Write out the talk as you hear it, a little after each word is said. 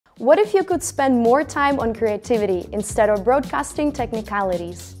What if you could spend more time on creativity instead of broadcasting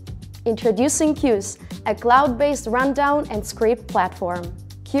technicalities? Introducing Cuez, a cloud-based rundown and script platform.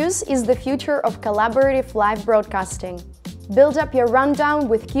 Cuez is the future of collaborative live broadcasting. Build up your rundown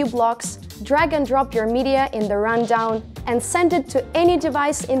with Q blocks, drag and drop your media in the rundown, and send it to any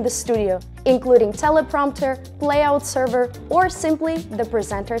device in the studio, including teleprompter, playout server, or simply the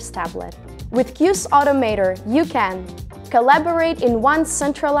presenter's tablet. With Cuez Automator, you can collaborate in one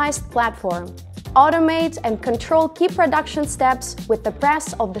centralized platform, automate and control key production steps with the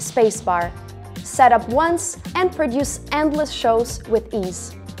press of the spacebar, set up once and produce endless shows with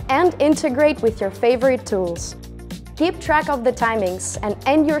ease, and integrate with your favorite tools. Keep track of the timings and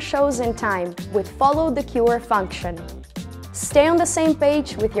end your shows in time with Follow the Cue function. Stay on the same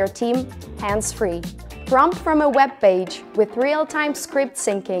page with your team, hands-free. Prompt from a web page with real-time script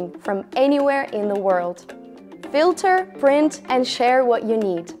syncing from anywhere in the world. Filter, print, and share what you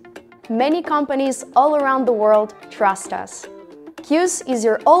need. Many companies all around the world trust us. Cuez is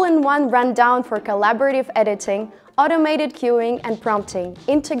your all-in-one rundown for collaborative editing, automated queuing and prompting,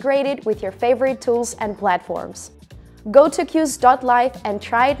 integrated with your favorite tools and platforms. Go to cuez.live and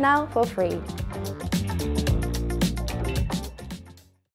try it now for free.